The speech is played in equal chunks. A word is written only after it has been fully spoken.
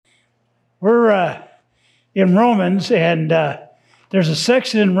We're in Romans, and there's a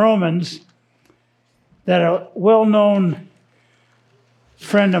section in Romans that a well-known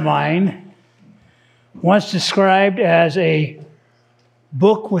friend of mine once described as a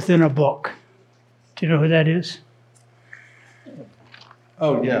book within a book. Do you know who that is?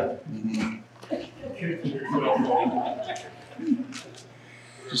 Oh, yeah.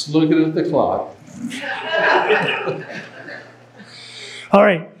 Just looking at the clock. All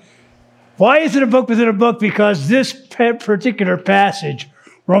right. Why is it a book within a book? Because this particular passage,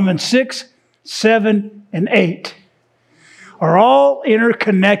 Romans 6, 7, and 8, are all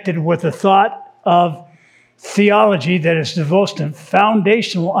interconnected with the thought of theology that is the most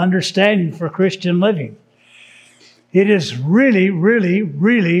foundational understanding for Christian living. It is really, really,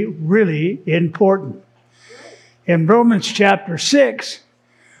 really, really important. In Romans chapter 6,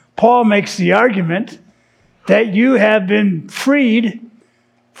 Paul makes the argument that you have been freed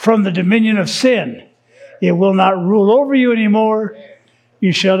from the dominion of sin. It will not rule over you anymore.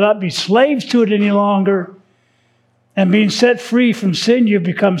 You shall not be slaves to it any longer. And being set free from sin, you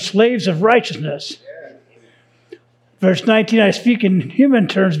become slaves of righteousness. Verse 19, I speak in human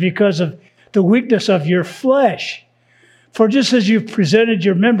terms because of the weakness of your flesh. For just as you presented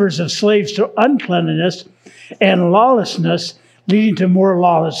your members as slaves to uncleanness and lawlessness, leading to more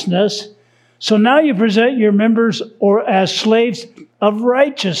lawlessness, so now you present your members as slaves of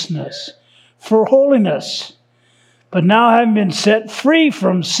righteousness for holiness. But now having been set free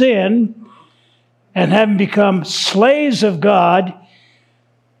from sin and having become slaves of God,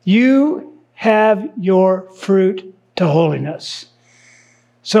 you have your fruit to holiness.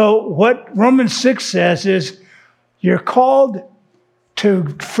 So what Romans 6 says is you're called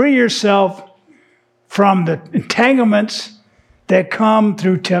to free yourself from the entanglements that come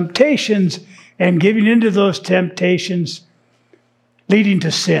through temptations and giving into those temptations leading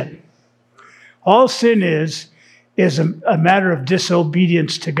to sin. All sin is a matter of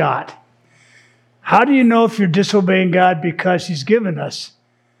disobedience to God. How do you know if you're disobeying God? Because He's given us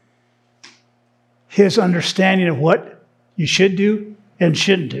His understanding of what you should do and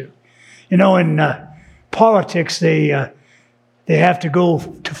shouldn't do. You know, in politics, they have to go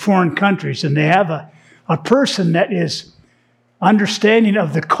to foreign countries, and they have a person that is understanding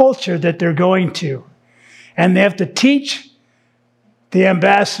of the culture that they're going to. And they have to teach the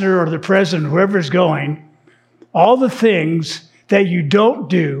ambassador or the president, whoever's going, all the things that you don't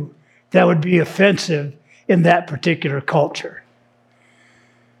do that would be offensive in that particular culture.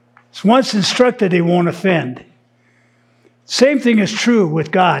 So once instructed, they won't offend. Same thing is true with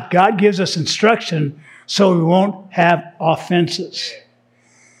God. God gives us instruction so we won't have offenses.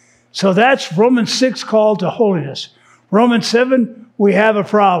 So that's Romans 6 call to holiness. Romans 7, we have a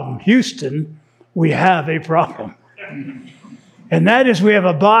problem. Houston, we have a problem. And that is we have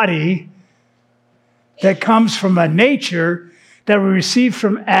a body that comes from a nature that we received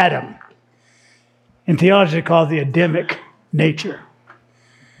from Adam. In theology, they call it the Adamic nature.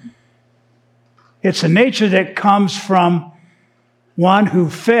 It's a nature that comes from one who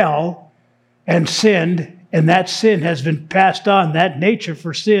fell and sinned, and that sin has been passed on. That nature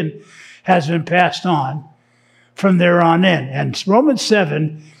for sin has been passed on from there on in. And Romans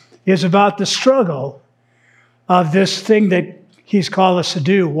 7 is about the struggle of this thing that He's called us to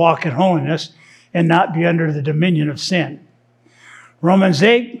do, walk in holiness, and not be under the dominion of sin. Romans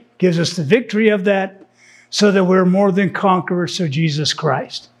 8 gives us the victory of that so that we're more than conquerors through Jesus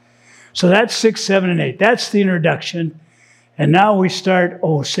Christ. So that's 6, 7, and 8. That's the introduction. And now we start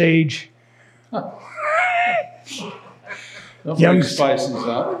Osage. Don't bring spices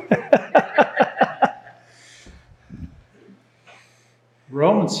up.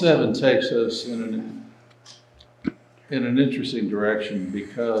 Romans 7 takes us in an interesting direction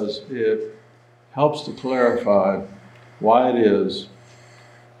because it helps to clarify why it is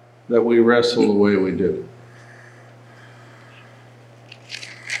that we wrestle the way we do.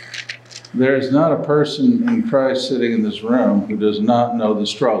 There is not a person in Christ sitting in this room who does not know the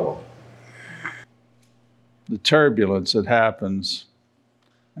struggle, the turbulence that happens,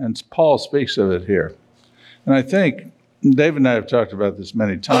 and Paul speaks of it here. And I think, Dave and I have talked about this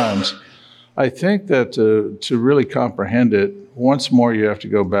many times, I think that to really comprehend it, once more you have to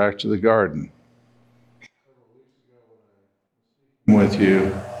go back to the garden. With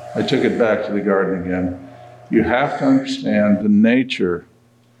you, I took it back to the garden again. You have to understand the nature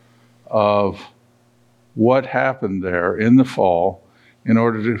of what happened there in the fall in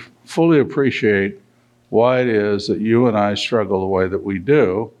order to fully appreciate why it is that you and I struggle the way that we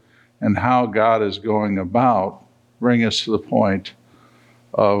do and how God is going about bringing us to the point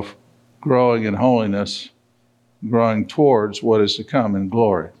of growing in holiness, growing towards what is to come in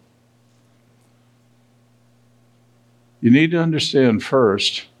glory. You need to understand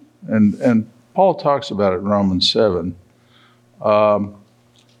first, and Paul talks about it in Romans 7.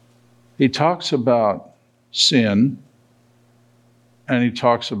 He talks about sin, and he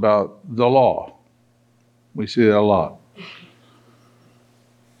talks about the law. We see that a lot.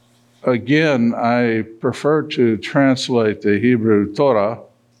 Again, I prefer to translate the Hebrew Torah,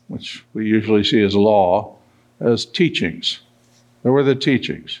 which we usually see as law, as teachings. There were the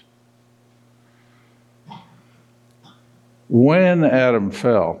teachings. When Adam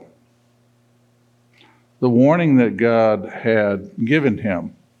fell, the warning that God had given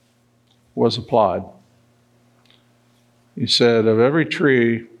him was applied. He said, of every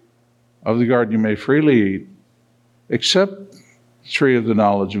tree of the garden you may freely eat, except the tree of the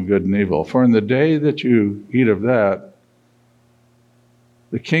knowledge of good and evil. For in the day that you eat of that,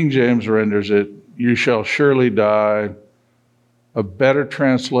 the King James renders it, you shall surely die. A better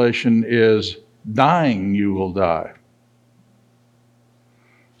translation is, dying you will die.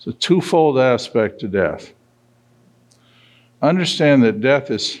 It's a twofold aspect to death. Understand that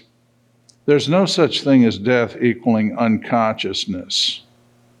there's no such thing as death equaling unconsciousness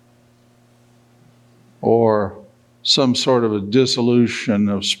or some sort of a dissolution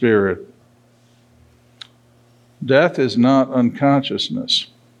of spirit. Death is not unconsciousness.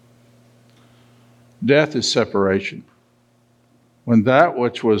 Death is separation. When that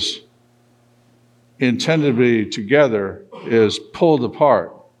which was intended to be together is pulled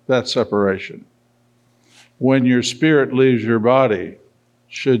apart, that's separation. When your spirit leaves your body,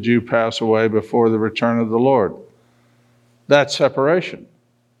 should you pass away before the return of the Lord, that's separation.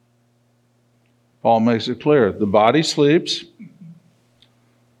 Paul makes it clear. The body sleeps,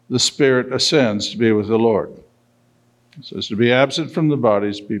 the spirit ascends to be with the Lord. It says to be absent from the body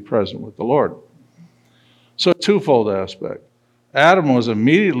is to be present with the Lord. So, twofold aspect. Adam was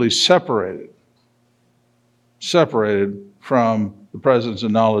immediately separated from the presence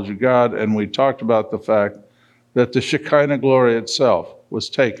and knowledge of God, and we talked about the fact that the Shekinah glory itself was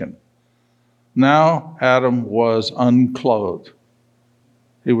taken. Now Adam was unclothed.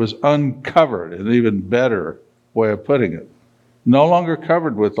 He was uncovered, an even better way of putting it. No longer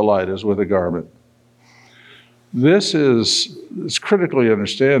covered with the light as with a garment. It's critically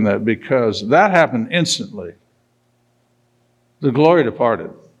understand that because that happened instantly. The glory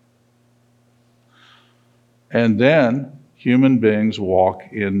departed. And then human beings walk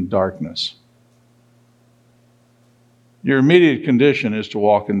in darkness. Your immediate condition is to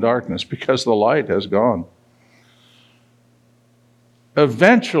walk in darkness because the light has gone.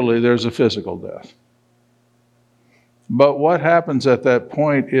 Eventually, there's a physical death. But what happens at that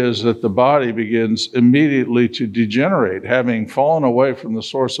point is that the body begins immediately to degenerate. Having fallen away from the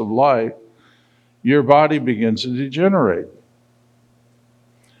source of light, your body begins to degenerate.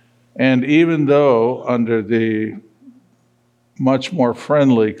 And even though under the much more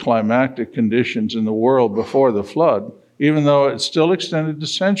friendly climactic conditions in the world before the flood, even though it still extended to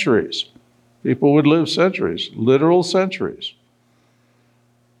centuries, people would live centuries, literal centuries,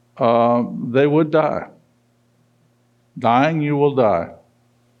 they would die. Dying, you will die.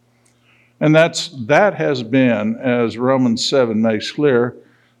 And that has been, as Romans 7 makes clear,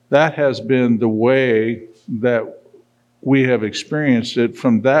 that has been the way that we have experienced it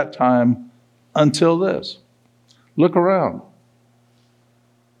from that time until this. Look around.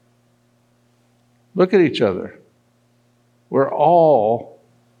 Look at each other. We're all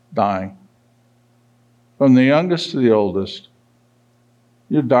dying. From the youngest to the oldest,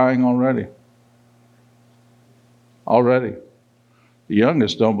 you're dying already. Already. The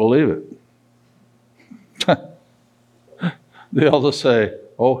youngest don't believe it. The eldest say,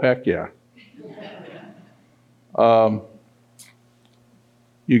 oh, heck yeah.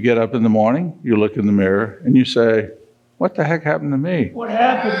 You get up in the morning, you look in the mirror, and you say, what the heck happened to me? What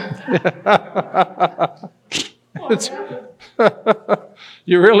happened?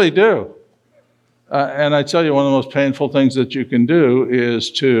 You really do. And I tell you, one of the most painful things that you can do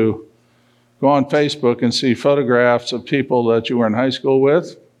is to go on Facebook and see photographs of people that you were in high school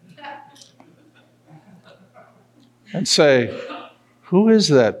with and say, who is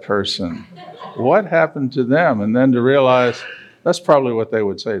that person? What happened to them? And then to realize that's probably what they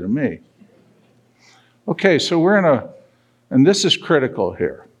would say to me. Okay, so and this is critical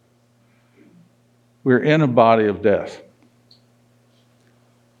here. We're in a body of death.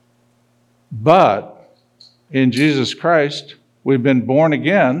 But in Jesus Christ, we've been born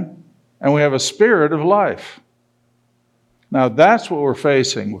again and we have a spirit of life. Now that's what we're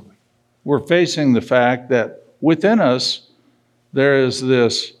facing. We're facing the fact that within us, there is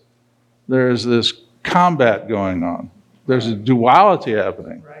this combat going on. There's a duality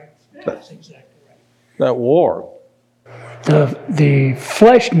happening. Right. That's exactly right. That war. The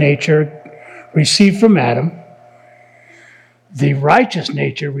flesh nature received from Adam, the righteous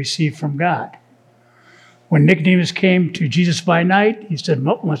nature received from God. When Nicodemus came to Jesus by night, he said,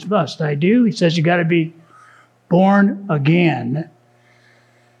 "What must I do?" He says, "You got to be born again."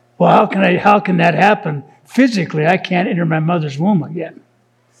 Well, how can that happen? Physically, I can't enter my mother's womb again.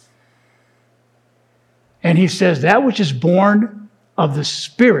 And he says, that which is born of the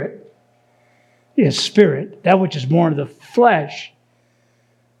Spirit is spirit. That which is born of the flesh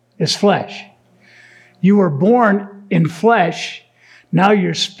is flesh. You were born in flesh. Now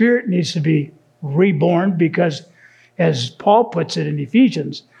your spirit needs to be reborn because, as Paul puts it in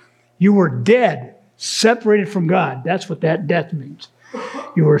Ephesians, you were dead, separated from God. That's what that death means.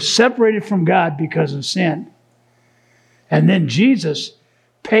 You were separated from God because of sin. And then Jesus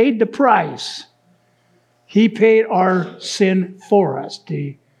paid the price. He paid our sin for us.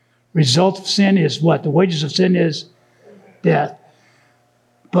 The result of sin is what? The wages of sin is death.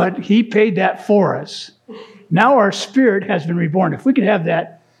 But he paid that for us. Now our spirit has been reborn. If we could have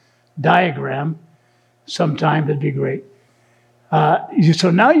that diagram sometime, that'd be great.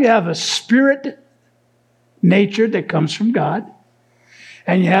 So now you have a spirit nature that comes from God,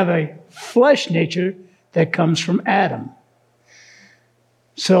 and you have a flesh nature that comes from Adam.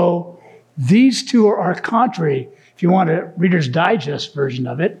 So these two are contrary. If you want a Reader's Digest version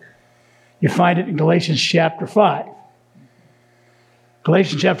of it, you find it in Galatians chapter 5.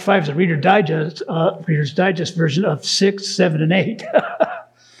 Galatians chapter 5 is a Reader's Digest version of 6, 7, and 8.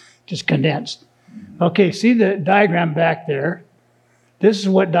 Just condensed. Okay, see the diagram back there? This is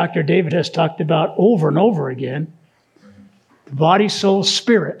what Dr. David has talked about over and over again. The body, soul,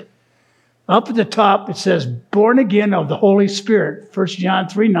 spirit. Up at the top, it says, born again of the Holy Spirit. 1 John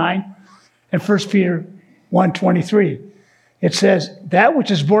 3:9 and 1 Peter 1:23. It says, that which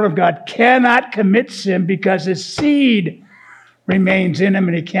is born of God cannot commit sin because his seed remains in him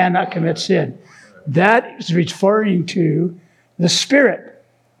and he cannot commit sin. That is referring to the spirit.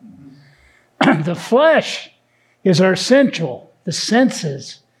 The flesh is our sensual, the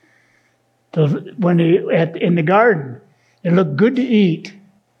senses. In the garden, it looked good to eat,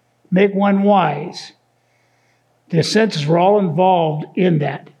 make one wise. The senses were all involved in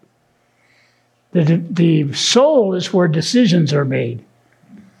that. The soul is where decisions are made.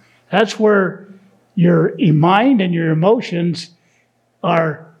 That's where your mind and your emotions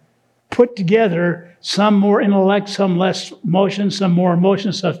are put together, some more intellect, some less emotion, some more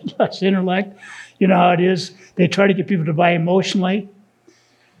emotion, some less intellect. You know how it is. They try to get people to buy emotionally.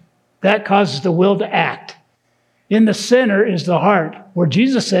 That causes the will to act. In the center is the heart, where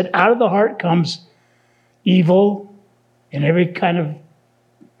Jesus said, out of the heart comes evil and every kind of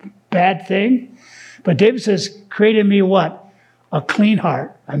bad thing. But David says, create in me what? A clean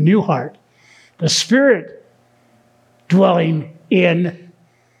heart, a new heart. The Spirit dwelling in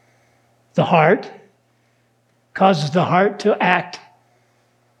the heart causes the heart to act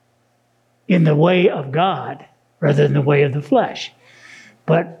in the way of God rather than the way of the flesh.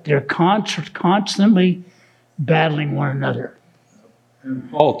 But they're constantly battling one another. And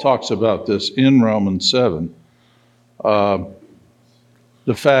Paul talks about this in Romans 7. The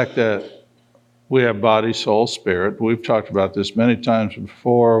fact that we have body, soul, spirit. We've talked about this many times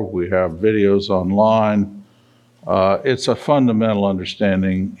before. We have videos online. It's a fundamental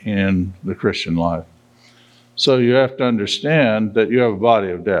understanding in the Christian life. So you have to understand that you have a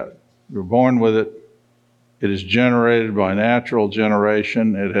body of death. You're born with it. It is generated by natural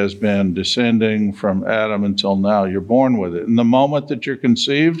generation. It has been descending from Adam until now. You're born with it. And the moment that you're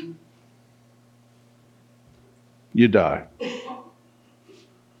conceived, you die.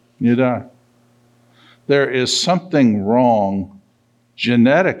 You die. There is something wrong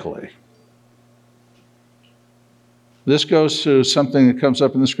genetically. This goes to something that comes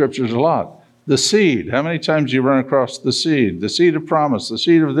up in the scriptures a lot. The seed. How many times do you run across the seed? The seed of promise, the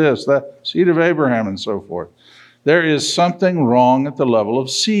seed of this, that seed of Abraham, and so forth. There is something wrong at the level of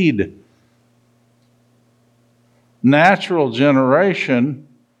seed. Natural generation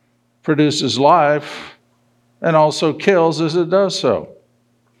produces life and also kills as it does so.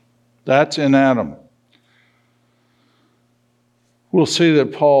 That's in Adam. We'll see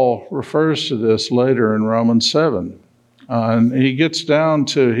that Paul refers to this later in Romans 7. And he gets down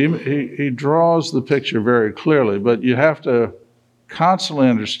to, he draws the picture very clearly, but you have to constantly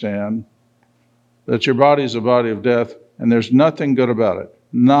understand that your body is a body of death, and there's nothing good about it.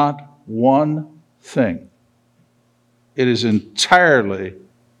 Not one thing. It is entirely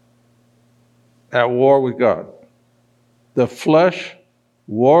at war with God. The flesh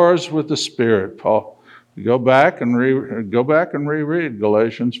wars with the spirit, Paul. Go back and reread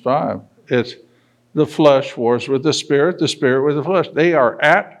Galatians 5. the flesh wars with the spirit with the flesh. They are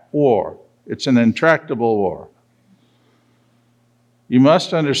at war. It's an intractable war. You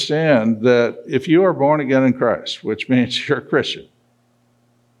must understand that if you are born again in Christ, which means you're a Christian,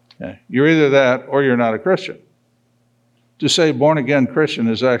 okay, you're either that or you're not a Christian. To say born again Christian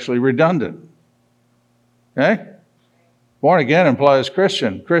is actually redundant. Okay? Born again implies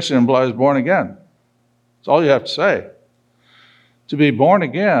Christian. Christian implies born again. That's all you have to say. To be born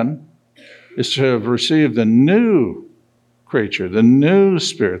again is to have received the new creature, the new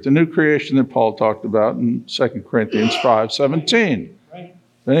spirit, the new creation that Paul talked about in 2 Corinthians 5:17. Right.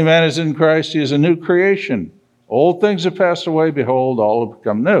 If any man is in Christ, he is a new creation. Old things have passed away, behold, all have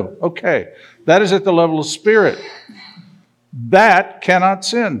become new. Okay, that is at the level of spirit. That cannot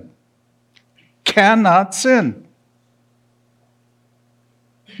sin. Cannot sin.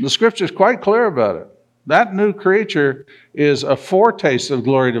 The scripture is quite clear about it. That new creature is a foretaste of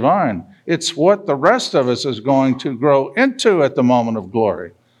glory divine. It's what the rest of us is going to grow into at the moment of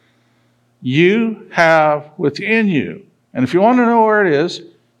glory. You have within you, and if you want to know where it is,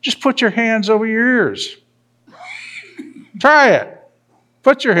 just put your hands over your ears. Try it.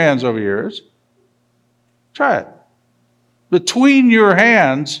 Put your hands over your ears. Try it. Between your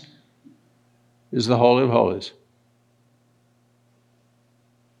hands is the Holy of Holies.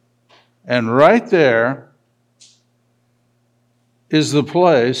 And right there is the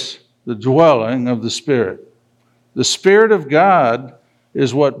place, the dwelling of the Spirit. The Spirit of God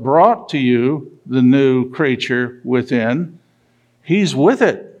is what brought to you the new creature within. He's with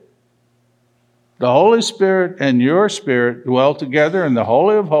it. The Holy Spirit and your spirit dwell together in the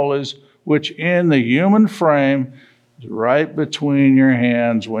Holy of Holies, which in the human frame is right between your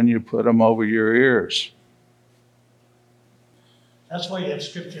hands when you put them over your ears. That's why you have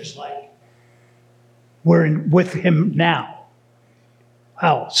scriptures like, we're with him now.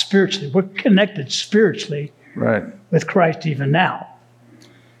 How? Spiritually. We're connected spiritually with Christ even now.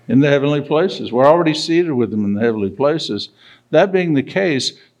 In the heavenly places. We're already seated with him in the heavenly places. That being the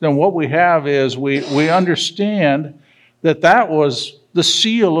case, then what we have is we understand that was the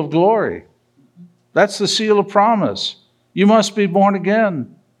seal of glory. That's the seal of promise. You must be born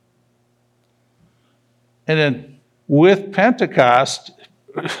again. And then with Pentecost,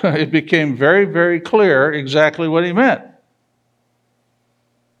 it became very, very clear exactly what he meant.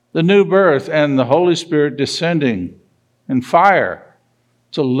 The new birth and the Holy Spirit descending in fire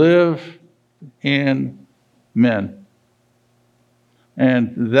to live in men.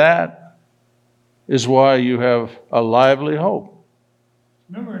 And that is why you have a lively hope.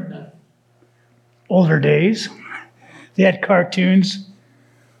 Remember in the older days, they had cartoons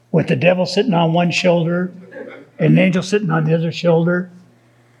with the devil sitting on one shoulder and an angel sitting on the other shoulder.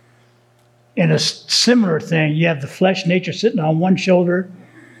 In a similar thing, you have the flesh nature sitting on one shoulder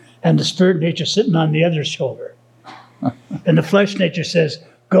and the spirit nature sitting on the other shoulder. And the flesh nature says,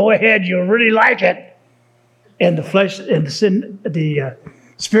 go ahead, you'll really like it. And the flesh and the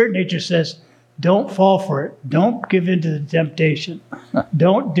spirit nature says, don't fall for it. Don't give in to the temptation.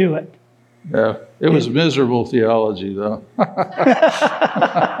 Don't do it. Yeah, it was miserable theology, though.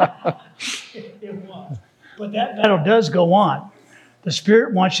 It was. But that battle does go on. The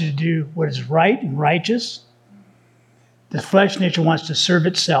spirit wants you to do what is right and righteous. The flesh nature wants to serve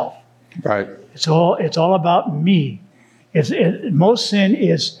itself. Right. It's all about me. Most sin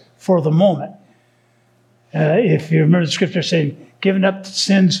is for the moment. If you remember the scripture saying, giving up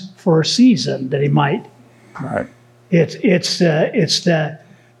sins for a season that he might. Right. It's the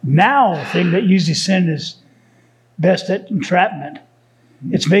now thing that usually sin is best at entrapment.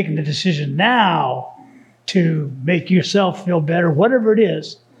 It's making the decision now to make yourself feel better, whatever it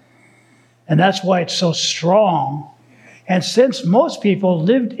is. And that's why it's so strong. And since most people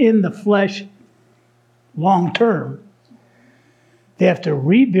lived in the flesh long term, they have to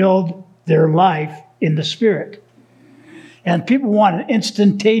rebuild their life in the spirit. And people want an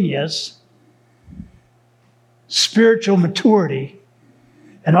instantaneous spiritual maturity,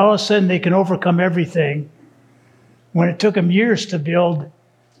 and all of a sudden they can overcome everything when it took them years to build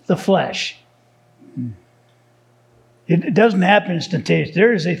the flesh. It doesn't happen instantaneously.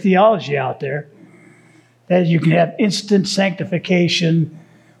 There is a theology out there that you can have instant sanctification,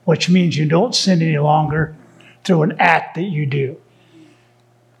 which means you don't sin any longer through an act that you do.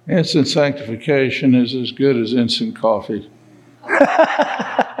 Instant sanctification is as good as instant coffee.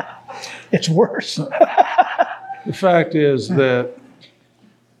 It's worse. The fact is that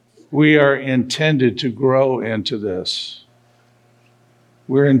we are intended to grow into this.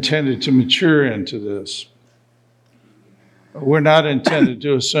 We're intended to mature into this. We're not intended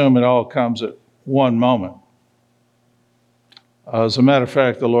to assume it all comes at one moment. As a matter of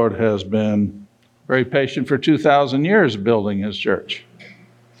fact, the Lord has been Very patient for 2,000 years building his church.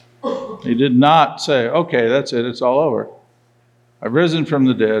 He did not say, okay, that's it, it's all over. I've risen from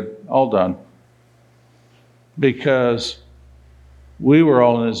the dead, all done. Because we were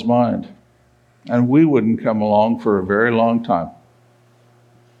all in his mind. And we wouldn't come along for a very long time.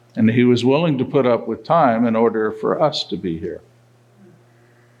 And he was willing to put up with time in order for us to be here.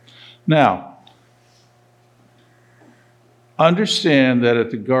 Now, understand that at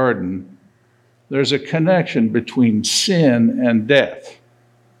the garden, there's a connection between sin and death.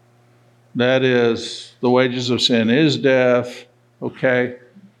 That is, the wages of sin is death, okay?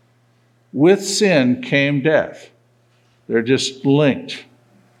 With sin came death. They're just linked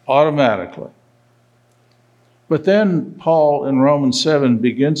automatically. But then Paul in Romans 7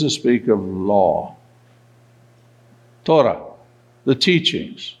 begins to speak of law, Torah, the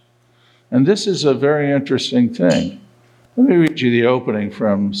teachings. And this is a very interesting thing. Let me read you the opening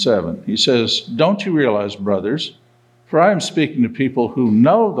from 7. He says, "Don't you realize, brothers, for I am speaking to people who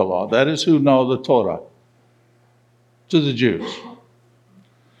know the law," that is, who know the Torah, to the Jews,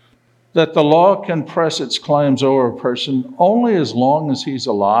 "that the law can press its claims over a person only as long as he's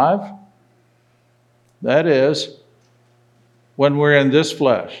alive?" That is, when we're in this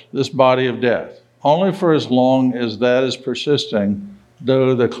flesh, this body of death, only for as long as that is persisting,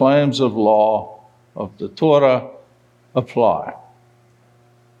 do the claims of law of the Torah apply.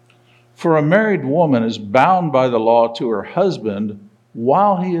 For a married woman is bound by the law to her husband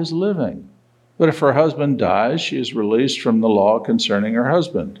while he is living. But if her husband dies, she is released from the law concerning her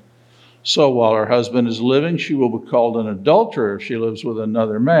husband. So while her husband is living, she will be called an adulterer if she lives with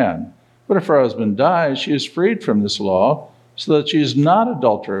another man. But if her husband dies, she is freed from this law, so that she is not an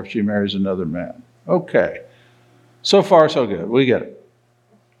adulterer if she marries another man. Okay. So far, so good. We get it.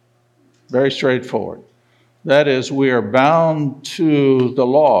 Very straightforward. That is, we are bound to the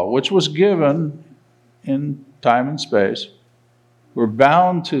law, which was given in time and space. We're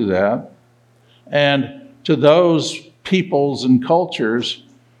bound to that. And to those peoples and cultures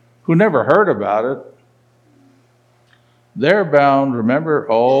who never heard about it, they're bound, remember,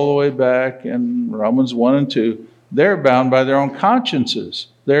 all the way back in Romans 1 and 2, they're bound by their own consciences.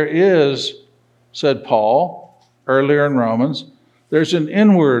 There is, said Paul earlier in Romans, there's an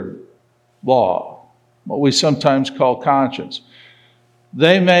inward law, what we sometimes call conscience.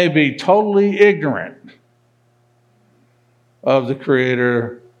 They may be totally ignorant of the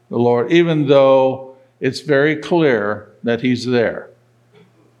Creator, the Lord, even though it's very clear that He's there.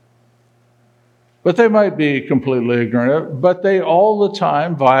 But they might be completely ignorant, but they all the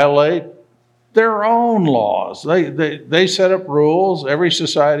time violate their own laws. They set up rules. Every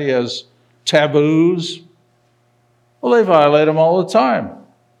society has taboos. Well, they violate them all the time.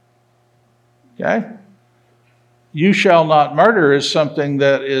 Okay? You shall not murder is something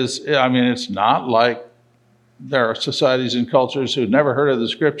that is, it's not like there are societies and cultures who've never heard of the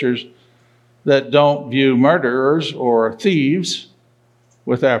scriptures that don't view murderers or thieves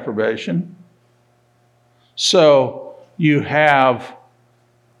with approbation. So you have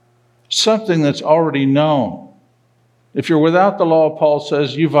something that's already known. If you're without the law, Paul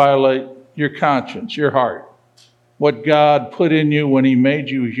says, you violate your conscience, your heart, what God put in you when He made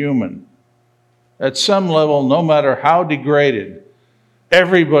you human. At some level, no matter how degraded,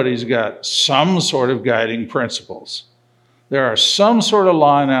 everybody's got some sort of guiding principles. There are some sort of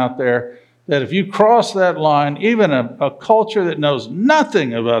line out there that if you cross that line, even a culture that knows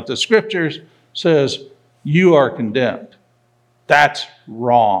nothing about the scriptures says, you are condemned. That's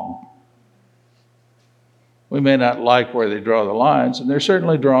wrong. We may not like where they draw the lines, and they're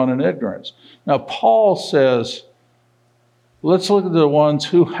certainly drawn in ignorance. Now, Paul says, let's look at the ones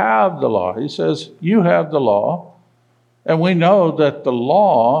who have the law. He says, you have the law, and we know that the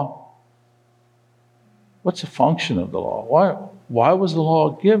law, what's the function of the law? Why was the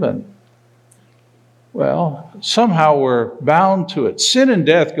law given? Well, somehow we're bound to it. Sin and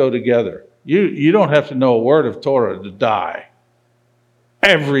death go together. You don't have to know a word of Torah to die.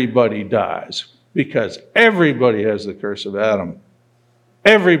 Everybody dies because everybody has the curse of Adam.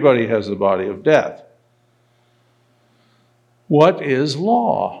 Everybody has the body of death. What is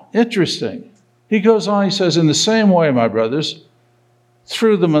law? Interesting. He goes on, he says, in the same way, my brothers,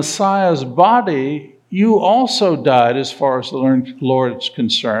 through the Messiah's body, you also died as far as the Lord is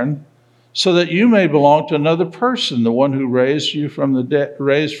concerned, so that you may belong to another person, the one who raised you from the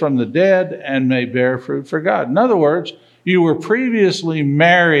dead and may bear fruit for God. In other words, you were previously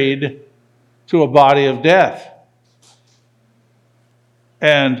married to a body of death.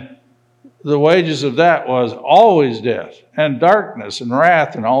 And the wages of that was always death and darkness and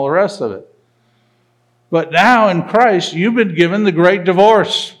wrath and all the rest of it. But now in Christ, you've been given the great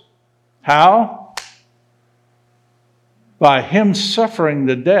divorce. How? by him suffering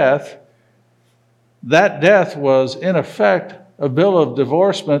the death, that death was in effect a bill of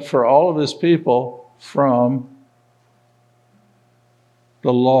divorcement for all of his people from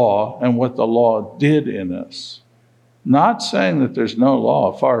the law and what the law did in us. Not saying that there's no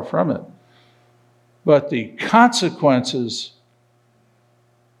law, far from it. But the consequences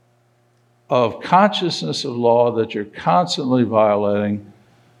of consciousness of law that you're constantly violating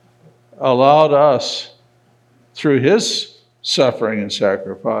allowed us, through his suffering and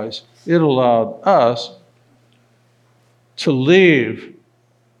sacrifice, it allowed us to leave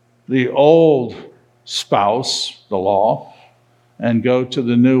the old spouse, the law, and go to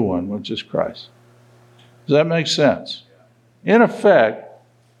the new one, which is Christ. Does that make sense? In effect,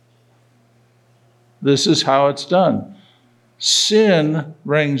 this is how it's done. Sin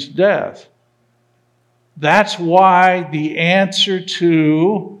brings death. That's why the answer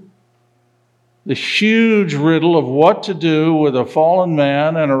to the huge riddle of what to do with a fallen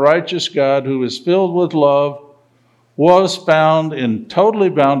man and a righteous God who is filled with love was found in, totally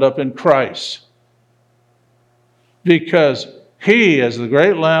bound up in Christ. Because he, as the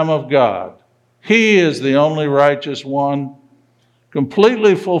great Lamb of God, he is the only righteous one,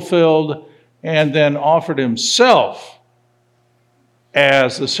 completely fulfilled, and then offered himself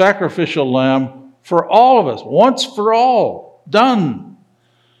as the sacrificial lamb for all of us, once for all, done.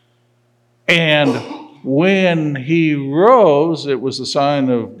 And when he rose, it was a sign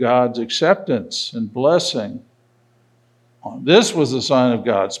of God's acceptance and blessing. This was a sign of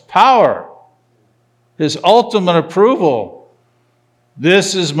God's power, his ultimate approval.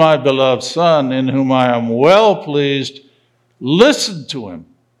 This is my beloved Son, in whom I am well pleased. Listen to him.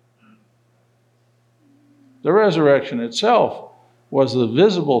 The resurrection itself was the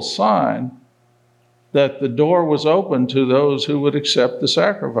visible sign that the door was open to those who would accept the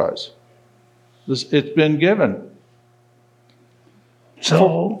sacrifice. It's been given.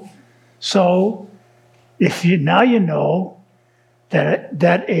 So if you now you know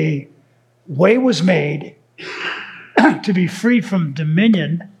that a way was made to be freed from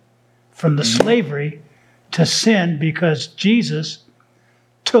dominion, from the slavery to sin, because Jesus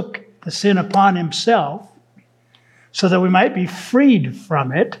took the sin upon himself so that we might be freed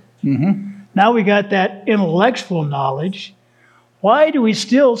from it. Mm-hmm. Now we got that intellectual knowledge. Why do we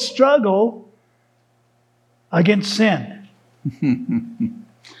still struggle against sin?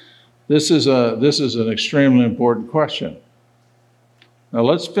 This is an extremely important question. Now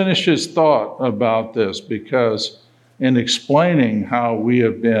let's finish his thought about this, because in explaining how we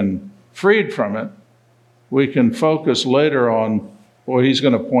have been freed from it, we can focus later on, boy, he's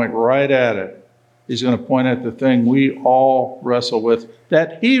going to point right at it. He's going to point at the thing we all wrestle with,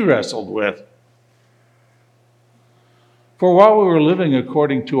 that he wrestled with. For while we were living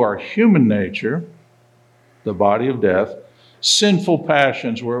according to our human nature, the body of death, sinful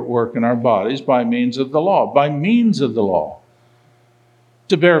passions were at work in our bodies by means of the law,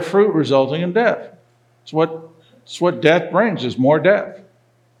 to bear fruit resulting in death. It's what death brings, is more death.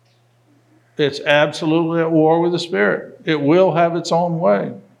 It's absolutely at war with the Spirit. It will have its own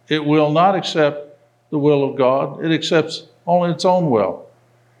way. It will not accept the will of God. It accepts only its own will.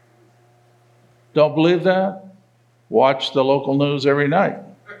 Don't believe that? Watch the local news every night.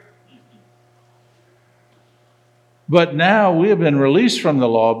 But now we have been released from the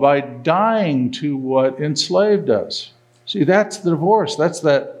law by dying to what enslaved us. See, that's the divorce. That's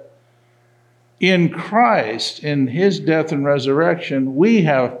that in Christ, in his death and resurrection, we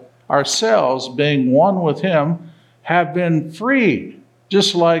have ourselves, being one with him, have been freed.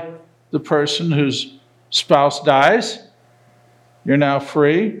 Just like the person whose spouse dies, you're now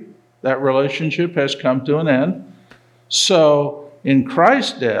free. That relationship has come to an end. So in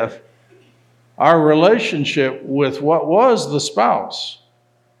Christ's death, our relationship with what was the spouse,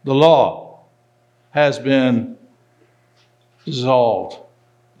 the law, has been dissolved.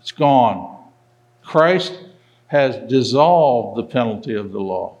 It's gone. Christ has dissolved the penalty of the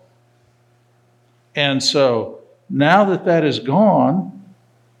law. And so now that that is gone,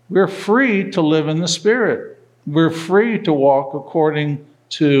 we're free to live in the Spirit. We're free to walk according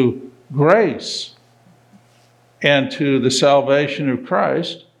to grace and to the salvation of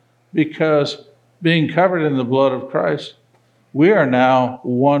Christ, because being covered in the blood of Christ, we are now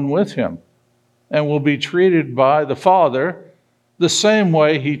one with him and will be treated by the Father the same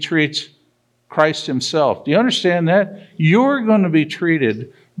way he treats Christ himself. Do you understand that? You're going to be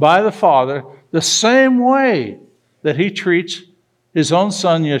treated by the Father the same way that he treats his own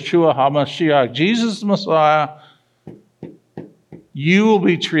Son, Yeshua HaMashiach, Jesus the Messiah. You will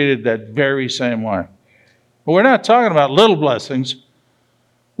be treated that very same way. But we're not talking about little blessings.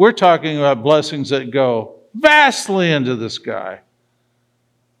 We're talking about blessings that go vastly into the sky.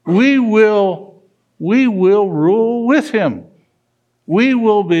 We will rule with him. We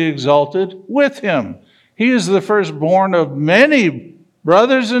will be exalted with him. He is the firstborn of many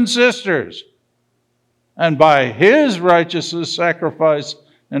brothers and sisters. And by his righteousness, sacrifice,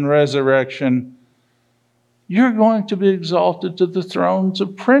 and resurrection, you're going to be exalted to the thrones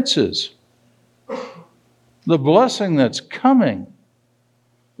of princes. The blessing that's coming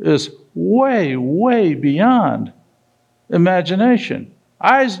is way, way beyond imagination.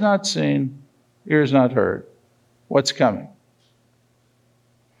 Eyes not seen, ears not heard. What's coming?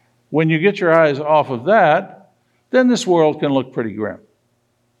 When you get your eyes off of that, then this world can look pretty grim.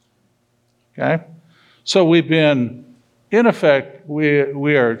 Okay? So we've been, in effect,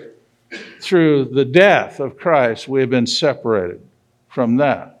 we are, through the death of Christ, we have been separated from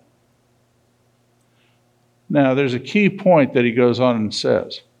that. Now, there's a key point that he goes on and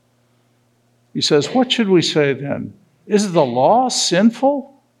says. He says, what should we say then? Is the law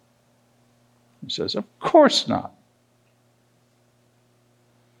sinful? He says, of course not.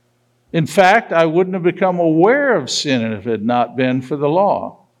 In fact, I wouldn't have become aware of sin if it had not been for the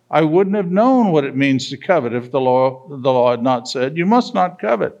law. I wouldn't have known what it means to covet if the law had not said, you must not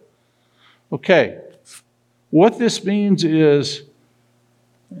covet. Okay, what this means is,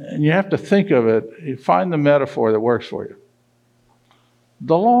 and you have to think of it, you find the metaphor that works for you.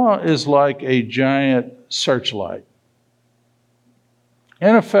 The law is like a giant searchlight.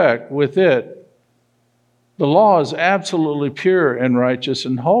 In effect, with it, the law is absolutely pure and righteous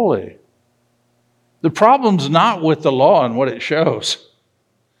and holy. The problem's not with the law and what it shows.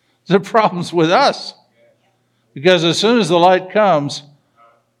 The problem's with us. Because as soon as the light comes,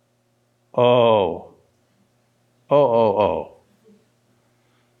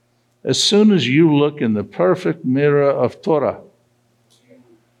 as soon as you look in the perfect mirror of Torah,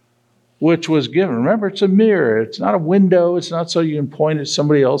 which was given. Remember, it's a mirror. It's not a window. It's not so you can point at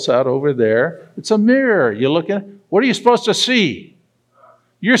somebody else out over there. It's a mirror. You look at it. What are you supposed to see?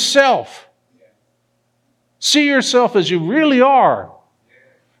 Yourself. See yourself as you really are.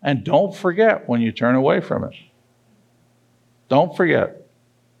 And don't forget when you turn away from it. Don't forget.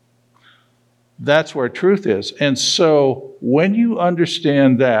 That's where truth is. And so when you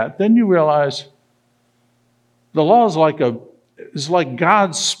understand that, then you realize the law is like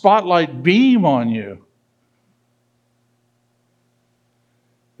God's spotlight beam on you.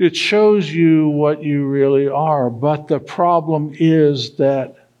 It shows you what you really are. But the problem is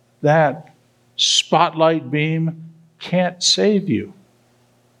that spotlight beam can't save you.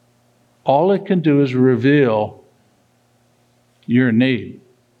 All it can do is reveal your need.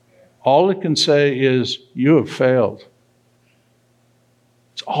 All it can say is, you have failed.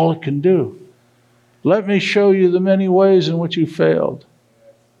 It's all it can do. Let me show you the many ways in which you failed.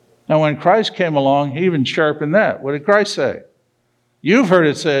 Now, when Christ came along, he even sharpened that. What did Christ say? You've heard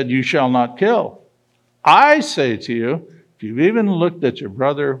it said, you shall not kill. I say to you, if you've even looked at your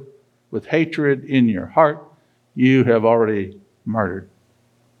brother with hatred in your heart, you have already murdered.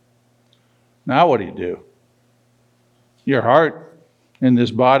 Now what do? Your heart in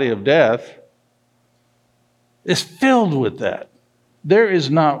this body of death is filled with that. There is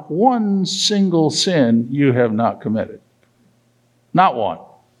not one single sin you have not committed. Not one.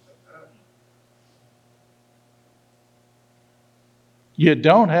 You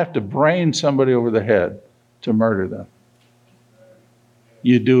don't have to brain somebody over the head to murder them.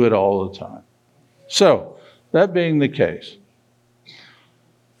 You do it all the time. So, that being the case,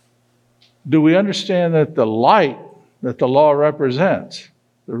 do we understand that the light that the law represents,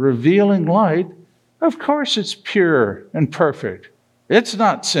 the revealing light, of course it's pure and perfect. It's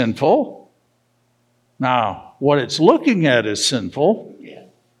not sinful. Now, what it's looking at is sinful.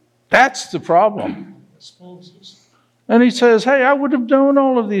 That's the problem. And he says, hey, I would have known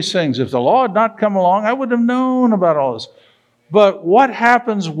all of these things. If the law had not come along, I would have known about all this. But what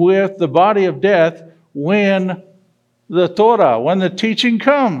happens with the body of death when the Torah, when the teaching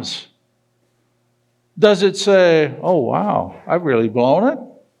comes? Does it say, oh, wow, I've really blown it?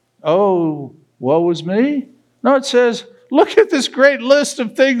 Oh, woe is me? No, it says, look at this great list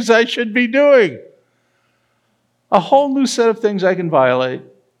of things I should be doing. A whole new set of things I can violate.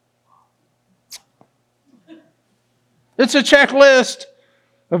 It's a checklist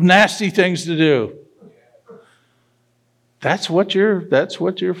of nasty things to do. That's what your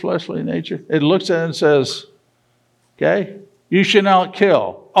fleshly nature. It looks at it and says, okay, you should not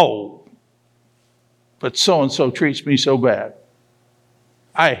kill. Oh, but so-and-so treats me so bad.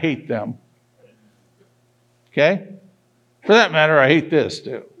 I hate them. Okay? For that matter, I hate this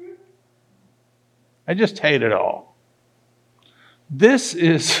too. I just hate it all. This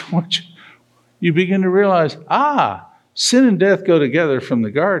is what you begin to realize, sin and death go together from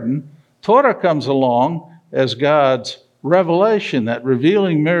the garden. Torah comes along as God's revelation, that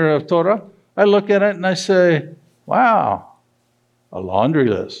revealing mirror of Torah. I look at it and I say, wow, a laundry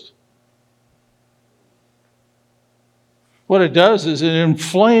list. What it does is it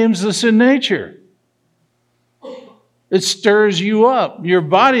inflames the sin nature. It stirs you up. Your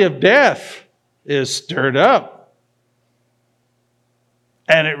body of death is stirred up.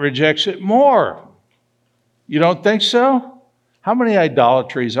 And it rejects it more. You don't think so? How many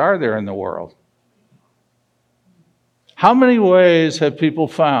idolatries are there in the world? How many ways have people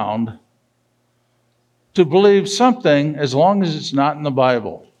found to believe something as long as it's not in the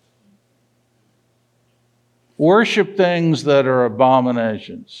Bible? Worship things that are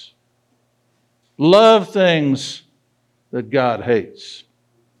abominations. Love things that God hates.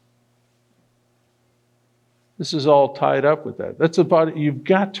 This is all tied up with that. That's about, you've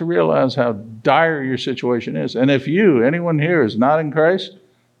got to realize how dire your situation is. And if anyone here is not in Christ,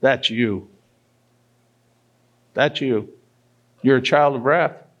 that's you. That's you. You're a child of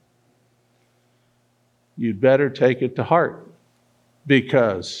wrath. You'd better take it to heart,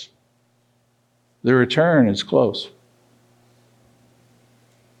 because the return is close.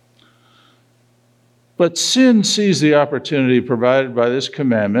 But sin sees the opportunity provided by this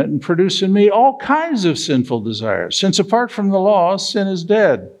commandment and produces in me all kinds of sinful desires. Since apart from the law, sin is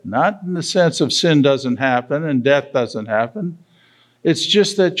dead. Not in the sense of sin doesn't happen and death doesn't happen. It's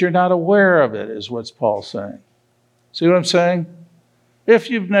just that you're not aware of it, is what Paul's saying. See what I'm saying?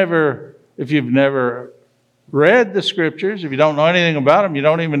 If you've never read the scriptures, if you don't know anything about them, you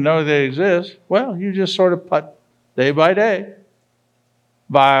don't even know they exist, well, you just sort of putt day by day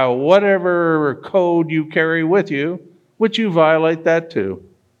by whatever code you carry with you, which you violate that too.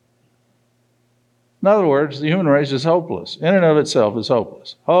 In other words, the human race is hopeless. In and of itself is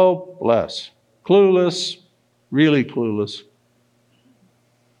hopeless. Hopeless. Clueless. Really clueless.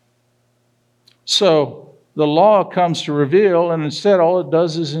 So the law comes to reveal, and instead all it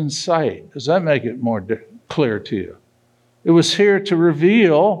does is incite. Does that make it more clear to you? It was here to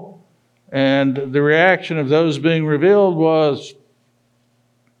reveal, and the reaction of those being revealed was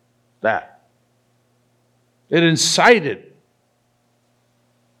that. It incited.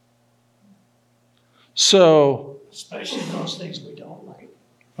 So, especially those things we don't like.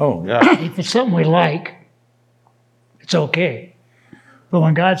 Oh, yeah. If it's something we like, it's okay. But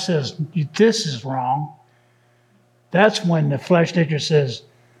when God says, this is wrong, that's when the flesh nature says,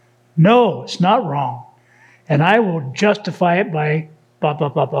 no, it's not wrong. And I will justify it by blah, blah,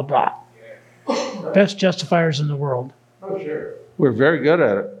 blah, blah, blah. Best justifiers in the world. Oh, sure. We're very good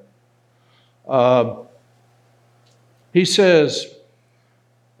at it. He says,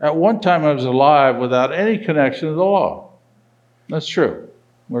 at one time I was alive without any connection to the law. That's true.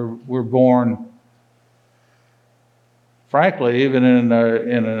 We're born, frankly, even in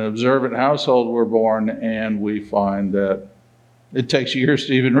an observant household, we're born, and we find that it takes years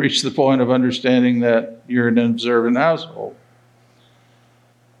to even reach the point of understanding that you're in an observant household.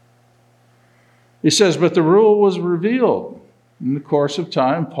 He says, but the rule was revealed. In the course of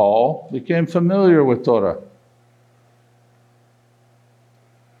time, Paul became familiar with Torah.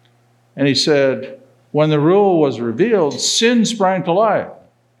 And he said, when the rule was revealed, sin sprang to life.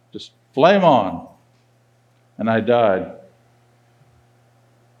 Just flame on. And I died.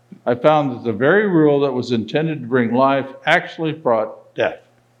 I found that the very rule that was intended to bring life actually brought death.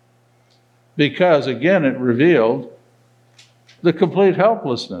 Because, again, it revealed the complete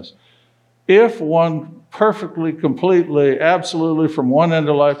helplessness. If one perfectly, completely, absolutely, from one end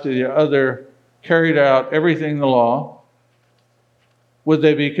of life to the other, carried out everything in the law, would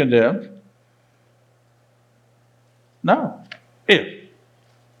they be condemned? No. If.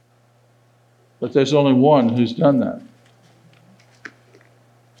 But there's only one who's done that.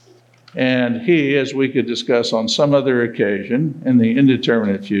 And he, as we could discuss on some other occasion in the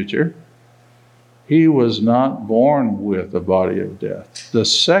indeterminate future, he was not born with a body of death. The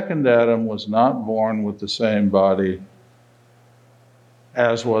second Adam was not born with the same body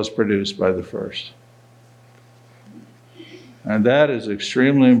as was produced by the first. And that is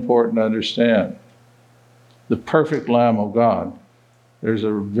extremely important to understand. The perfect Lamb of God. There's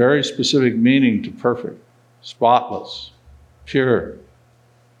a very specific meaning to perfect, spotless, pure.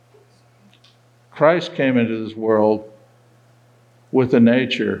 Christ came into this world with a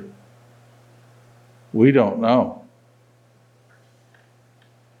nature we don't know.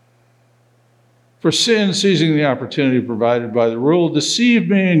 For sin, seizing the opportunity provided by the rule, deceived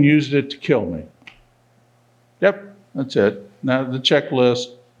me and used it to kill me. Yep, that's it. Now the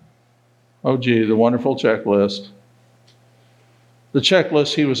checklist. Oh, gee, the wonderful checklist. the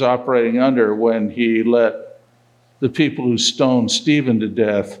checklist he was operating under when he let the people who stoned Stephen to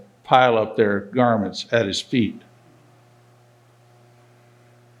death pile up their garments at his feet.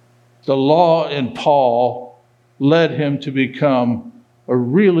 The law in Paul led him to become a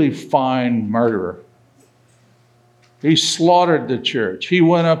really fine murderer. He slaughtered the church. He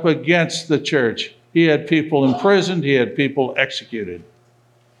went up against the church. He had people imprisoned. He had people executed.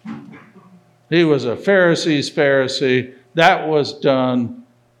 He was a Pharisee's Pharisee. That was done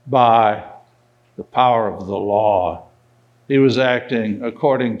by the power of the law. He was acting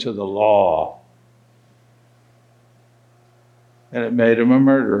according to the law. And it made him a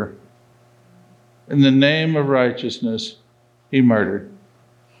murderer. In the name of righteousness, he murdered.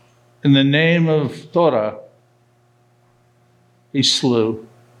 In the name of Torah, he slew.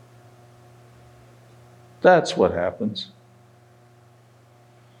 That's what happens.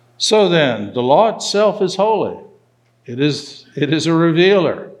 So then, the law itself is holy. It is a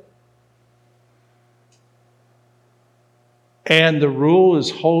revealer. And the rule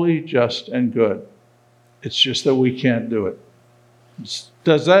is holy, just, and good. It's just that we can't do it. Is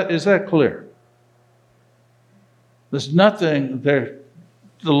that clear? There's nothing there.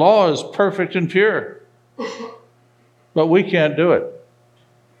 The law is perfect and pure, but we can't do it.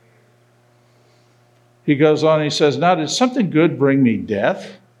 He goes on, he says, now did something good bring me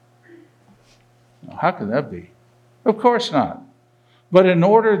death? How can that be? Of course not. But in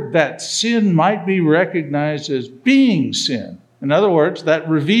order that sin might be recognized as being sin, in other words, that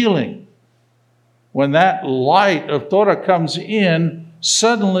revealing, when that light of Torah comes in,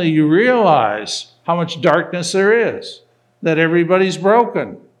 suddenly you realize how much darkness there is, that everybody's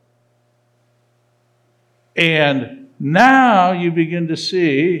broken. And now you begin to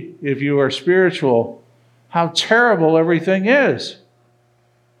see, if you are spiritual, how terrible everything is.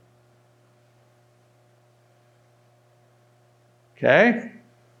 Okay?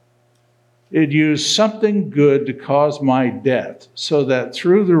 It used something good to cause my death, so that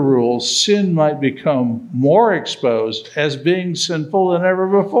through the rules, sin might become more exposed as being sinful than ever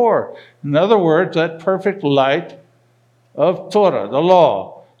before. In other words, that perfect light of Torah, the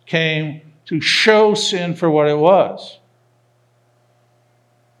law, came to show sin for what it was.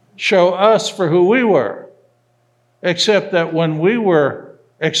 Show us for who we were. Except that when we were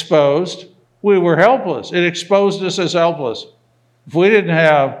exposed, we were helpless. It exposed us as helpless. If we didn't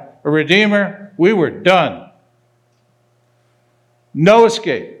have a Redeemer, we were done. No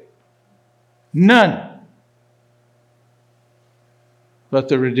escape. None. But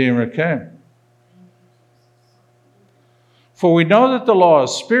the Redeemer came. For we know that the law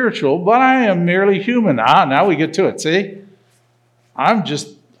is spiritual, but I am merely human. Now we get to it, see? I'm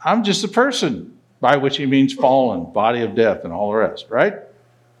just a person, by which he means fallen, body of death, and all the rest, right?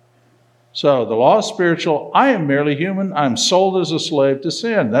 So the law is spiritual. I am merely human. I'm sold as a slave to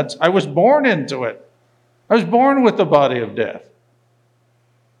sin. I was born into it. I was born with the body of death.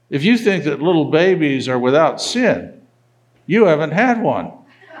 If you think that little babies are without sin, you haven't had one.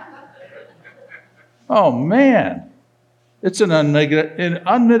 Oh, man. It's an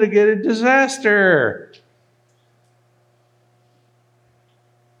unmitigated disaster.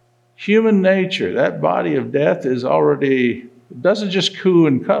 Human nature, that body of death is already, it doesn't just coo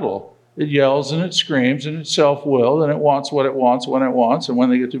and cuddle. It yells and it screams and it's self-willed and it wants what it wants when it wants. And when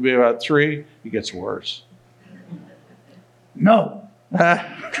they get to be about 3, it gets worse. No. Now,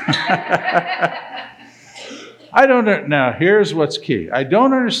 here's what's key. I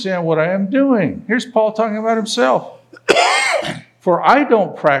don't understand what I am doing. Here's Paul talking about himself. For I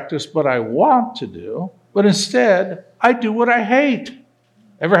don't practice what I want to do, but instead I do what I hate.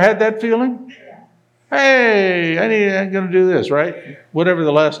 Ever had that feeling? Hey, I'm going to do this, right? Whatever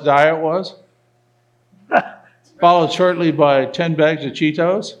the last diet was. Followed shortly by 10 bags of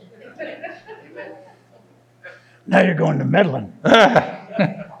Cheetos. Now you're going to meddling.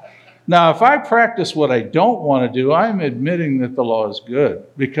 Now, if I practice what I don't want to do, I'm admitting that the law is good.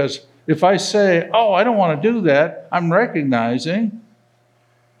 Because if I say, I don't want to do that, I'm recognizing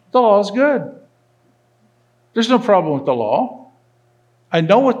the law is good. There's no problem with the law. I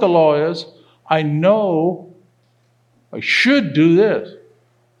know what the law is. I know I should do this.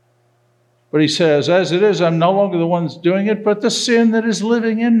 But he says, as it is, I'm no longer the one that's doing it, but the sin that is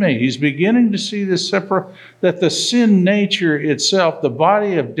living in me. He's beginning to see this that the sin nature itself, the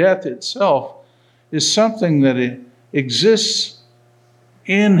body of death itself, is something that exists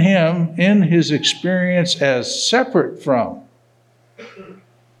in him, in his experience, as separate from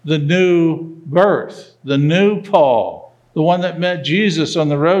the new birth, the new Paul, the one that met Jesus on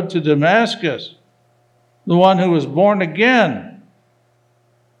the road to Damascus, the one who was born again.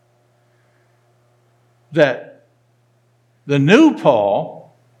 That The new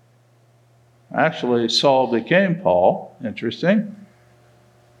Paul, actually Saul became Paul, interesting,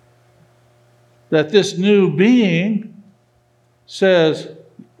 that this new being says,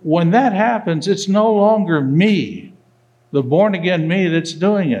 when that happens, it's no longer me, the born-again me that's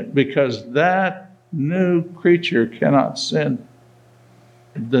doing it, because that new creature cannot sin.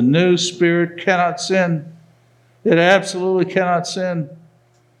 The new spirit cannot sin. It absolutely cannot sin,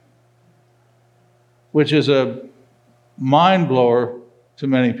 which is a mind blower to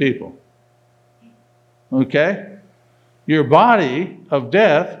many people. Okay? Your body of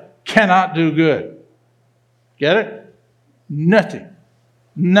death cannot do good. Get it? Nothing.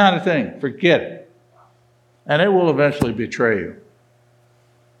 Not a thing. Forget it. And it will eventually betray you.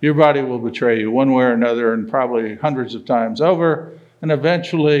 Your body will betray you one way or another, and probably hundreds of times over, and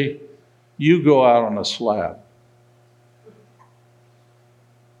eventually you go out on a slab.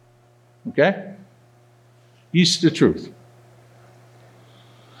 Okay? It's the truth.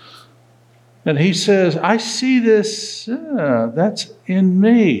 And he says, I see this, that's in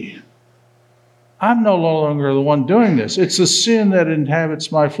me. I'm no longer the one doing this. It's the sin that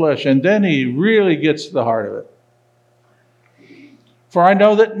inhabits my flesh. And then he really gets to the heart of it. For I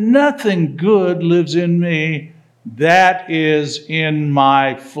know that nothing good lives in me, that is in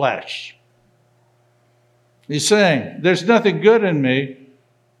my flesh. He's saying, there's nothing good in me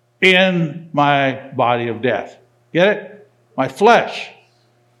in my body of death. Get it? My flesh.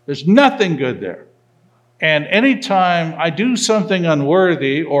 There's nothing good there. And anytime I do something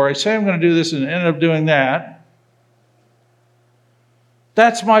unworthy, or I say I'm going to do this and end up doing that,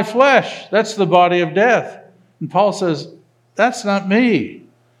 that's my flesh. That's the body of death. And Paul says, that's not me.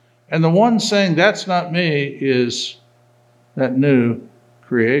 And the one saying that's not me is that new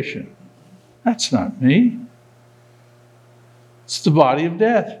creation. That's not me. It's the body of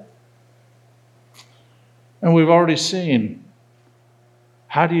death. And we've already seen,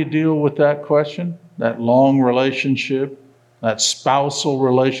 how do you deal with that question? That long relationship, that spousal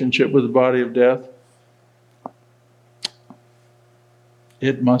relationship with the body of death?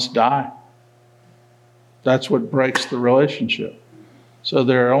 It must die. That's what breaks the relationship. So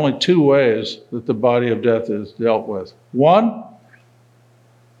there are only two ways that the body of death is dealt with. One,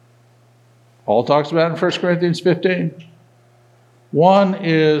 Paul talks about in 1 Corinthians 15. One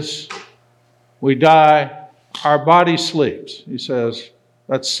is we die, our body sleeps. He says,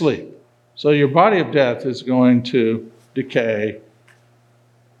 that's sleep. So your body of death is going to decay.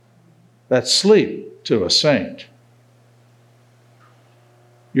 That's sleep to a saint.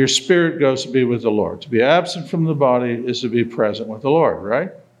 Your spirit goes to be with the Lord. To be absent from the body is to be present with the Lord,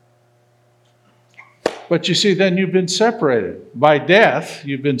 right? But you see, then you've been separated. By death,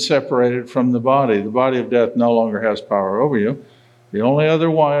 you've been separated from the body. The body of death no longer has power over you. The only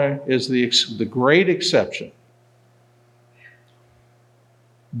other way is the great exception.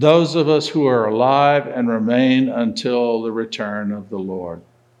 Those of us who are alive and remain until the return of the Lord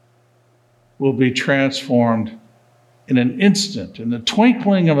will be transformed in an instant, in the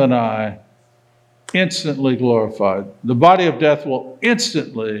twinkling of an eye, instantly glorified. The body of death will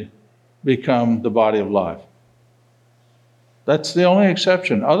instantly become the body of life. That's the only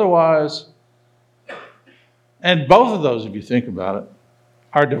exception. Otherwise, and both of those, if you think about it,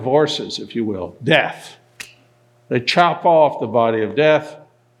 are divorces, if you will, death. They chop off the body of death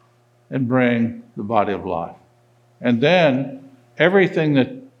and bring the body of life. And then everything that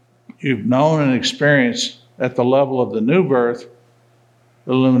you've known and experienced at the level of the new birth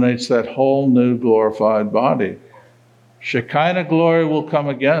illuminates that whole new glorified body. Shekinah glory will come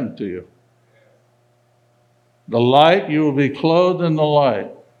again to you. The light, you will be clothed in the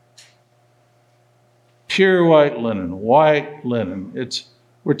light. Pure white linen, white linen.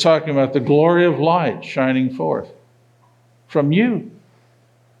 We're talking about the glory of light shining forth from you.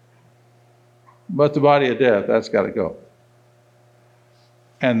 But the body of death, that's got to go.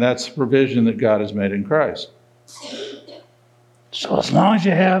 And that's the provision that God has made in Christ. So as long as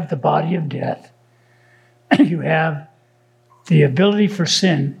you have the body of death, you have the ability for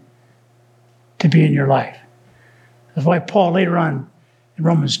sin to be in your life. That's why Paul later on in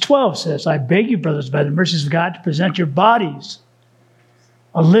Romans 12 says, I beg you, brothers, by the mercies of God, to present your bodies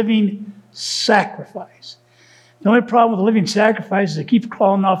a living sacrifice. The only problem with a living sacrifice is it keeps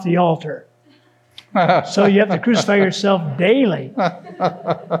crawling off the altar. So you have to crucify yourself daily.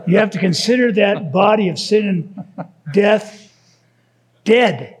 You have to consider that body of sin and death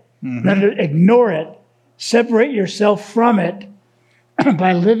dead. Not to ignore it. Separate yourself from it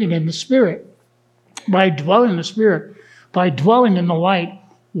by living in the Spirit, by dwelling in the Spirit, by dwelling in the light.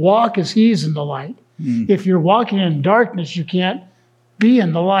 Walk as He is in the light. If you're walking in darkness, you can't be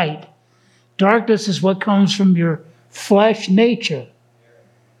in the light. Darkness is what comes from your flesh nature.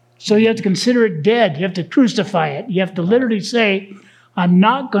 So you have to consider it dead. You have to crucify it. You have to literally say, I'm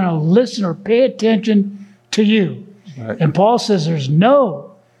not going to listen or pay attention to you. Right. And Paul says there's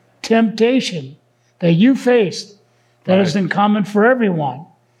no temptation that you face that isn't common for everyone.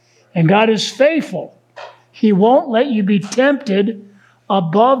 And God is faithful. He won't let you be tempted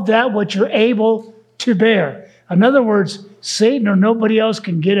above that which you're able to bear. In other words, Satan or nobody else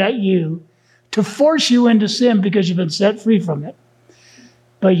can get at you to force you into sin because you've been set free from it.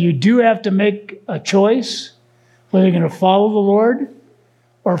 But you do have to make a choice whether you're going to follow the Lord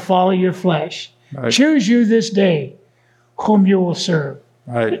or follow your flesh. Right. Choose you this day whom you will serve.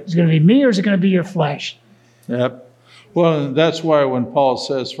 Right. Is it going to be me or is it going to be your flesh? Yep. Well, that's why when Paul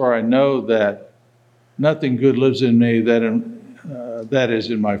says, for I know that nothing good lives in me that is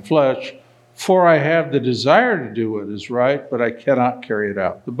in my flesh, for I have the desire to do what is right, but I cannot carry it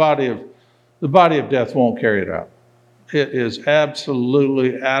out. The body of death won't carry it out. It is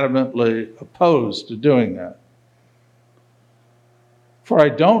absolutely, adamantly opposed to doing that. For I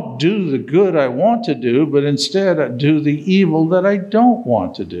don't do the good I want to do, but instead I do the evil that I don't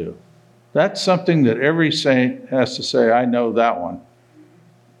want to do. That's something that every saint has to say, I know that one.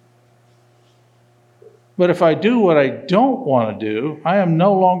 But if I do what I don't want to do, I am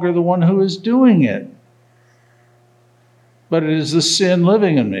no longer the one who is doing it. But it is the sin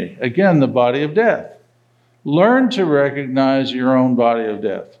living in me. Again, the body of death. Learn to recognize your own body of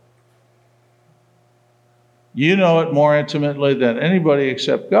death. You know it more intimately than anybody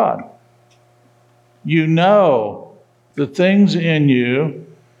except God. You know the things in you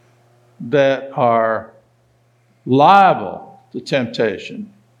that are liable to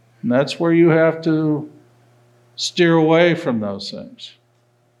temptation. And that's where you have to steer away from those things.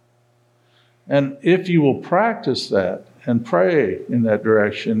 And if you will practice that and pray in that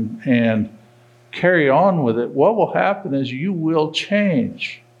direction and carry on with it, what will happen is you will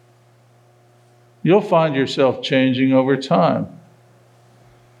change. You'll find yourself changing over time.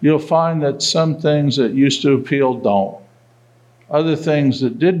 You'll find that some things that used to appeal don't. Other things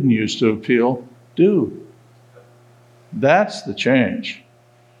that didn't used to appeal do. That's the change.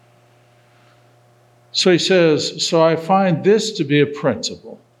 So he says, so I find this to be a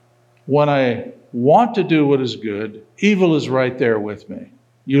principle. When I want to do what is good, evil is right there with me.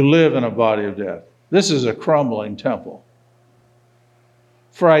 You live in a body of death. This is a crumbling temple.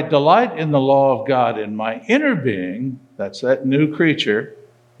 For I delight in the law of God in my inner being, that's that new creature,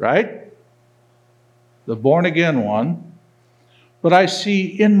 right? The born again one. But I see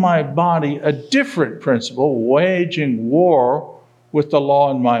in my body a different principle, waging war with the law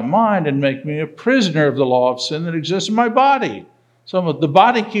in my mind and make me a prisoner of the law of sin that exists in my body. So the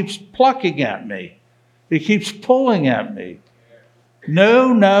body keeps plucking at me. It keeps pulling at me.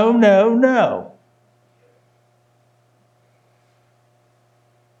 No, no, no, no.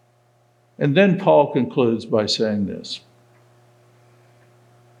 And then Paul concludes by saying this.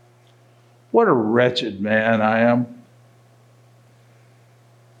 What a wretched man I am.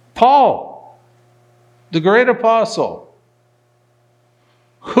 Paul, the great apostle,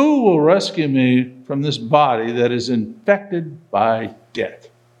 who will rescue me from this body that is infected by death?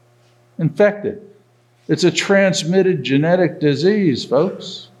 Infected. It's a transmitted genetic disease,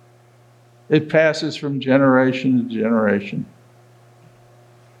 folks. It passes from generation to generation.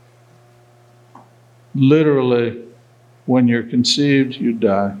 Literally, when you're conceived, you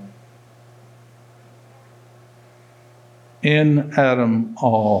die. In Adam,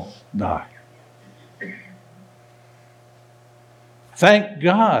 all die. Thank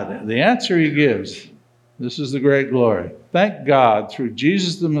God. The answer he gives, this is the great glory. Thank God through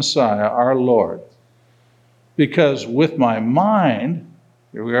Jesus the Messiah, our Lord. Because with my mind,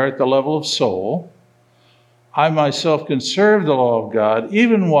 here we are at the level of soul, I myself can serve the law of God,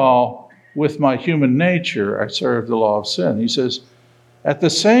 even while with my human nature I serve the law of sin. He says, at the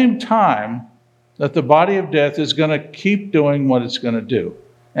same time that the body of death is going to keep doing what it's going to do,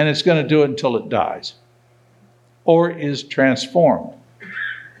 and it's going to do it until it dies or is transformed.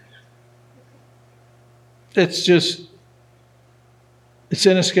 It's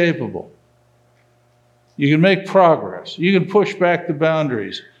inescapable. You can make progress. You can push back the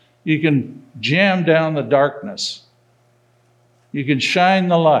boundaries. You can jam down the darkness. You can shine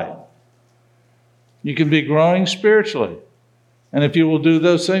the light. You can be growing spiritually. And if you will do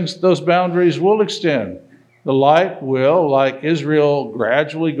those things, those boundaries will extend. The light will, like Israel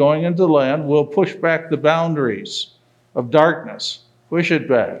gradually going into the land, will push back the boundaries of darkness. Push it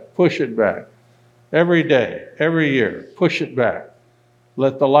back, push it back. Every day, every year, push it back.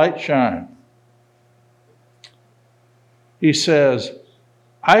 Let the light shine. He says,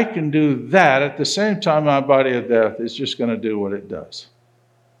 I can do that at the same time my body of death is just going to do what it does.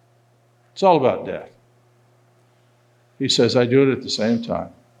 It's all about death. He says, I do it at the same time.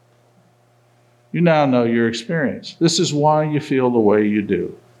 You now know your experience. This is why you feel the way you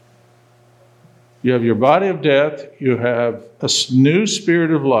do. You have your body of death, you have a new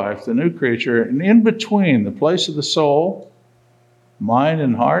spirit of life, the new creature, and in between the place of the soul, mind,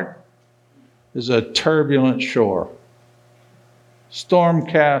 and heart is a turbulent shore.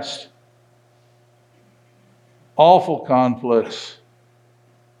 Storm-cast, awful conflicts,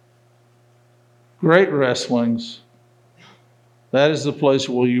 great wrestlings. That is the place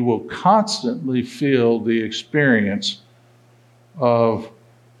where you will constantly feel the experience of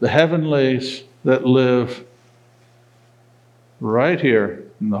the heavenlies that live right here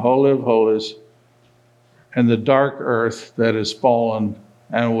in the Holy of Holies and the dark earth that is fallen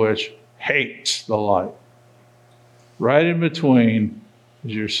and which hates the light. Right in between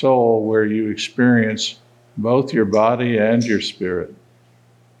is your soul, where you experience both your body and your spirit.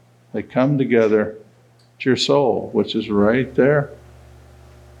 They come together. It's your soul, which is right there.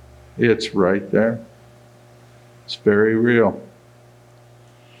 It's right there. It's very real.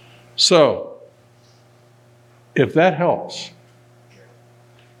 So, if that helps,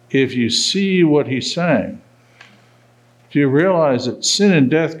 if you see what he's saying, if you realize that sin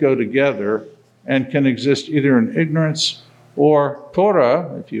and death go together and can exist either in ignorance or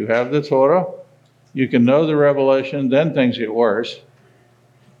Torah, if you have the Torah, you can know the revelation, then things get worse.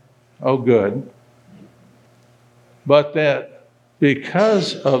 Oh, good. But that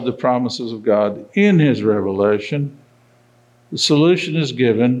because of the promises of God in his revelation, the solution is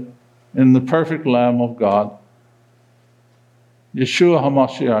given in the perfect Lamb of God, Yeshua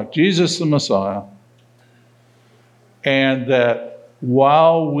HaMashiach, Jesus the Messiah, and that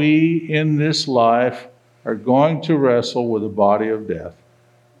while we in this life are going to wrestle with a body of death,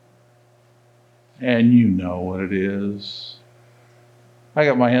 and you know what it is. I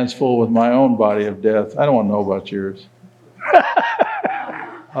got my hands full with my own body of death. I don't want to know about yours.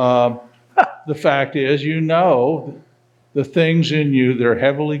 The fact is, you know the things in you that are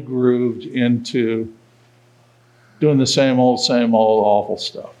heavily grooved into doing the same old awful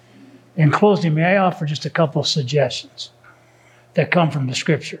stuff. In closing, may I offer just a couple of suggestions that come from the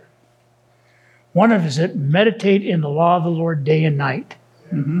scripture? One of is that meditate in the law of the Lord day and night.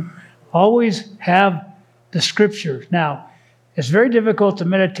 Mm-hmm. Always have the scriptures. Now, it's very difficult to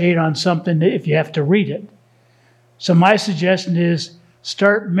meditate on something if you have to read it. So my suggestion is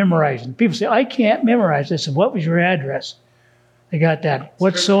start memorizing. People say, I can't memorize. I said, what was your address? They got that.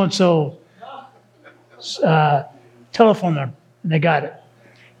 What's so-and-so telephone number? And they got it.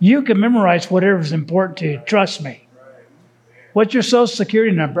 You can memorize whatever's important to you. Trust me. What's your social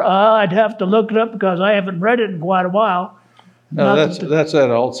security number? I'd have to look it up because I haven't read it in quite a while. No, that's that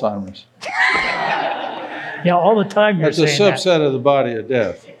Alzheimer's. Yeah, all the time you're saying that. That's a subset of the body of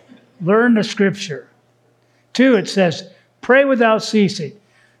death. Learn the scripture. 2, it says, pray without ceasing.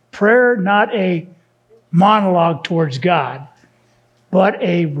 Prayer, not a monologue towards God, but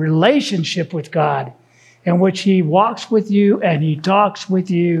a relationship with God in which he walks with you and he talks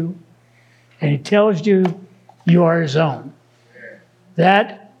with you and he tells you you are his own.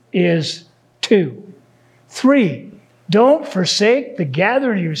 That is 2. 3, don't forsake the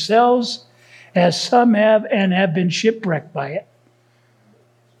gathering of yourselves as some have and have been shipwrecked by it.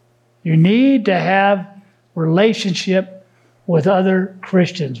 You need to have relationship with other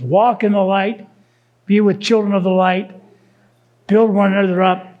Christians. Walk in the light, be with children of the light, build one another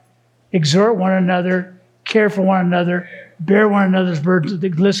up, exhort one another, care for one another, bear one another's burdens. The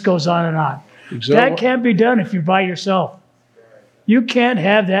list goes on and on. That can't be done if you're by yourself. You can't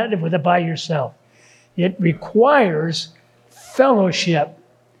have that with it by yourself. It requires fellowship.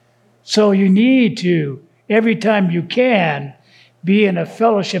 So you need to, every time you can, be in a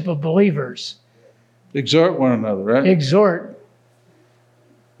fellowship of believers. Exhort one another, right? Exhort.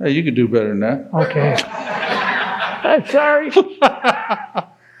 Hey, you could do better than that. Okay. I'm sorry.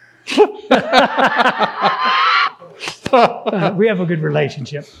 We have a good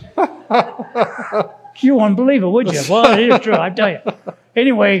relationship. You wouldn't believe it, would you? Well, it is true, I tell you.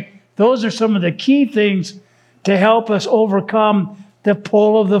 Anyway, those are some of the key things to help us overcome the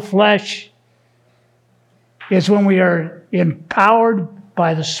pull of the flesh. Is when we are empowered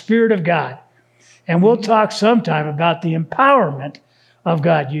by the Spirit of God. And we'll talk sometime about the empowerment of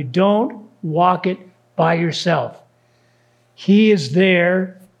God. You don't walk it by yourself. He is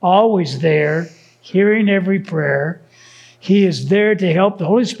there, always there, hearing every prayer. He is there to help. The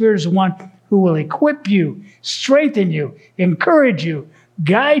Holy Spirit is the one who will equip you, strengthen you, encourage you,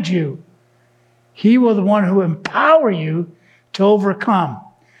 guide you. He will be the one who empower you to overcome.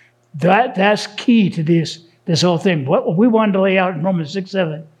 That's key to this whole thing. What we wanted to lay out in Romans 6,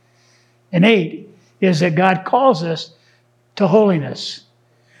 7, and 8 is that God calls us to holiness.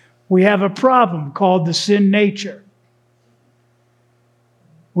 We have a problem called the sin nature.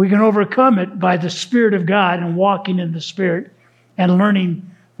 We can overcome it by the Spirit of God and walking in the Spirit and learning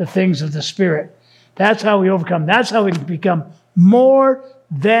the things of the Spirit. That's how we overcome. That's how we become more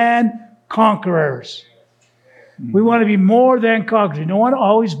than conquerors. We want to be more than conquerors. You don't want to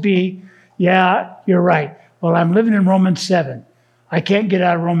always be, yeah, you're right. Well, I'm living in Romans 7. I can't get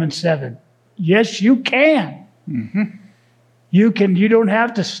out of Romans 7. Yes, you can. Mm-hmm. You can. You don't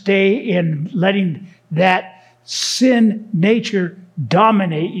have to stay in letting that sin nature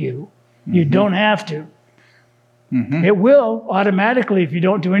dominate you. You don't have to. Mm-hmm. It will automatically if you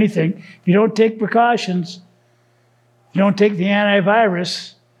don't do anything. If you don't take precautions, if you don't take the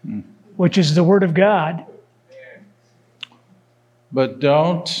antivirus, which is the Word of God. But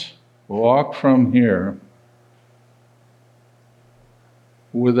don't walk from here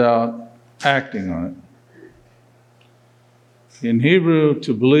without acting on it. In Hebrew,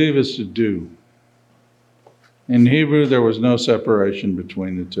 to believe is to do. In Hebrew, there was no separation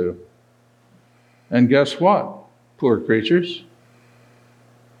between the two. And guess what, poor creatures?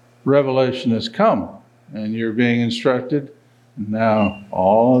 Revelation has come, and you're being instructed. Now,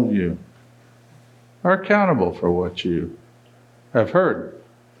 all of you are accountable for what you have heard.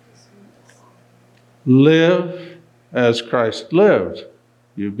 Live as Christ lived.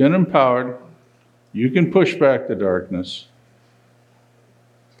 You've been empowered. You can push back the darkness.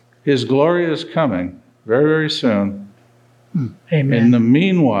 His glory is coming very, very soon. Amen. In the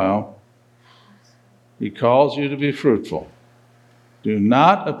meanwhile, he calls you to be fruitful. Do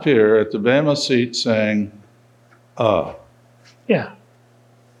not appear at the Bema seat saying, Yeah.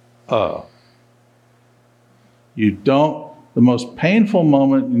 You don't, the most painful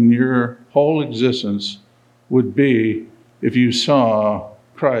moment in your whole existence would be if you saw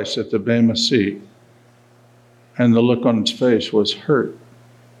Christ at the Bema seat and the look on his face was hurt.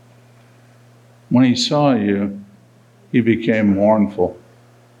 When he saw you, he became mournful.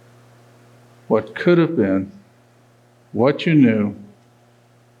 What could have been, what you knew,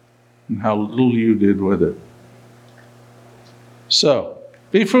 and how little you did with it. So,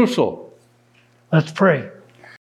 be fruitful. Let's pray.